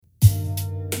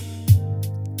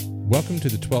Welcome to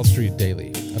the 12th Street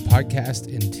Daily, a podcast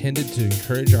intended to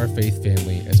encourage our faith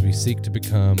family as we seek to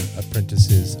become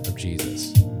apprentices of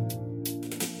Jesus.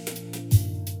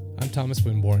 I'm Thomas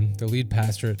Winborn, the lead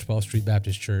pastor at 12th Street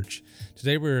Baptist Church.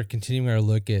 Today we're continuing our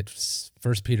look at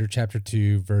 1 Peter chapter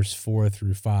 2, verse 4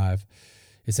 through 5.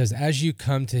 It says, "As you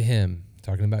come to him,"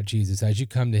 talking about Jesus, "as you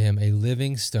come to him, a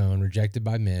living stone rejected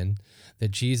by men," that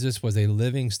Jesus was a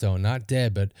living stone, not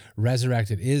dead, but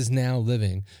resurrected, is now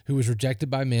living, who was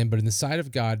rejected by men, but in the sight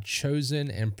of God,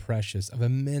 chosen and precious, of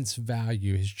immense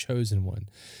value, his chosen one.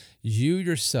 You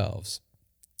yourselves,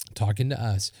 talking to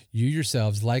us, you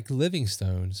yourselves, like living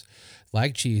stones,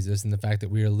 like Jesus, and the fact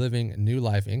that we are living a new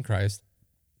life in Christ,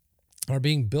 are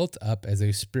being built up as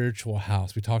a spiritual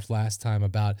house. We talked last time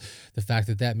about the fact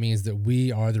that that means that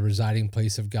we are the residing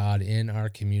place of God in our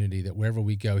community, that wherever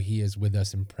we go, he is with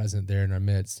us and present there in our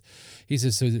midst. He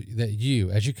says, so that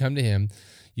you, as you come to him,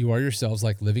 you are yourselves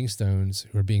like living stones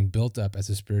who are being built up as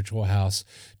a spiritual house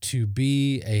to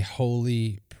be a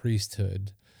holy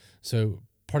priesthood. So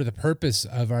part of the purpose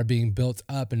of our being built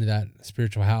up into that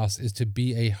spiritual house is to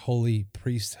be a holy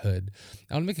priesthood.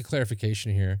 I want to make a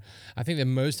clarification here. I think that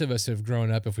most of us have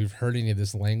grown up, if we've heard any of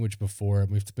this language before,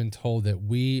 we've been told that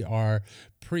we are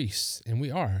priests, and we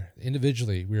are.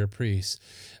 Individually, we are priests.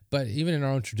 But even in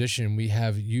our own tradition, we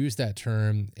have used that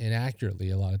term inaccurately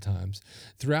a lot of times.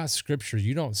 Throughout Scripture,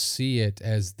 you don't see it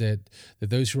as that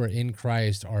those who are in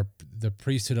Christ are the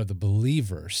priesthood of the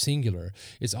believer, singular.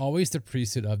 It's always the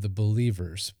priesthood of the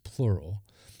believers, plural.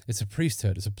 It's a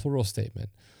priesthood. It's a plural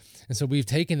statement. And so we've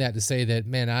taken that to say that,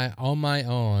 man, on my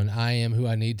own, I am who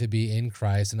I need to be in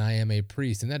Christ, and I am a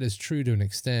priest. And that is true to an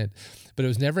extent, but it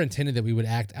was never intended that we would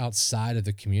act outside of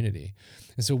the community.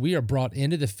 And so we are brought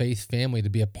into the faith family to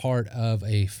be a part of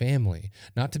a family,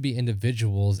 not to be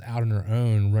individuals out on our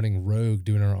own, running rogue,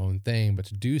 doing our own thing, but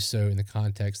to do so in the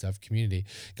context of community.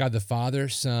 God the Father,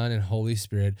 Son, and Holy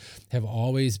Spirit have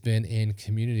always been in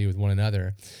community with one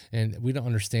another. And we don't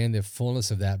understand the fullness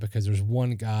of that because there's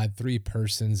one God, three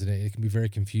persons, and it can be very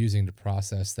confusing to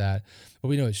process that. But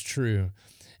we know it's true.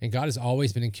 And God has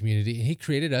always been in community, and he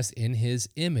created us in his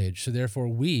image. So therefore,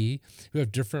 we who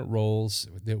have different roles,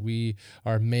 that we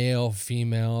are male,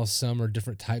 female, some are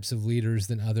different types of leaders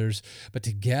than others, but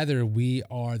together we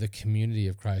are the community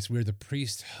of Christ. We are the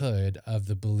priesthood of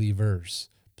the believers,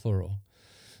 plural.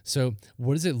 So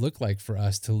what does it look like for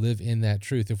us to live in that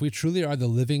truth? If we truly are the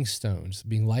living stones,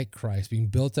 being like Christ, being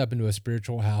built up into a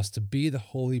spiritual house to be the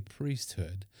holy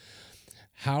priesthood,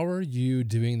 how are you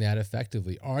doing that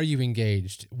effectively? Are you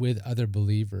engaged with other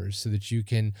believers so that you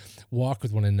can walk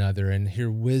with one another and hear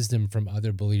wisdom from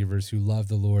other believers who love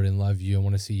the Lord and love you and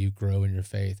want to see you grow in your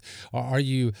faith? Or are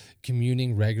you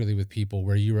communing regularly with people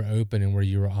where you are open and where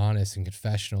you are honest and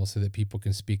confessional so that people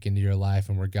can speak into your life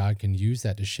and where God can use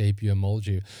that to shape you and mold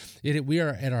you? We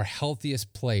are at our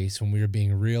healthiest place when we are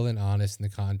being real and honest in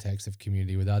the context of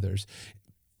community with others.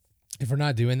 If we're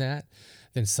not doing that,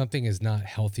 then something is not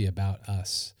healthy about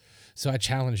us. So I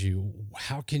challenge you,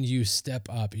 how can you step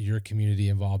up your community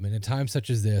involvement? At times such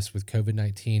as this, with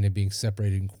COVID-19 and being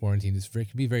separated in quarantine, it can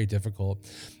be very difficult,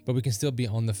 but we can still be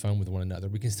on the phone with one another.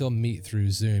 We can still meet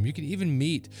through Zoom. You can even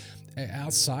meet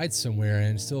outside somewhere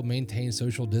and still maintain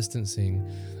social distancing.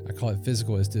 I call it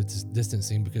physical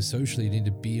distancing because socially you need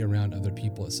to be around other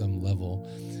people at some level,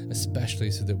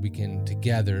 especially so that we can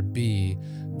together be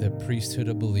the priesthood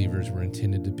of believers we're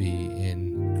intended to be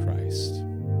in Christ.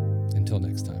 Until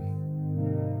next time.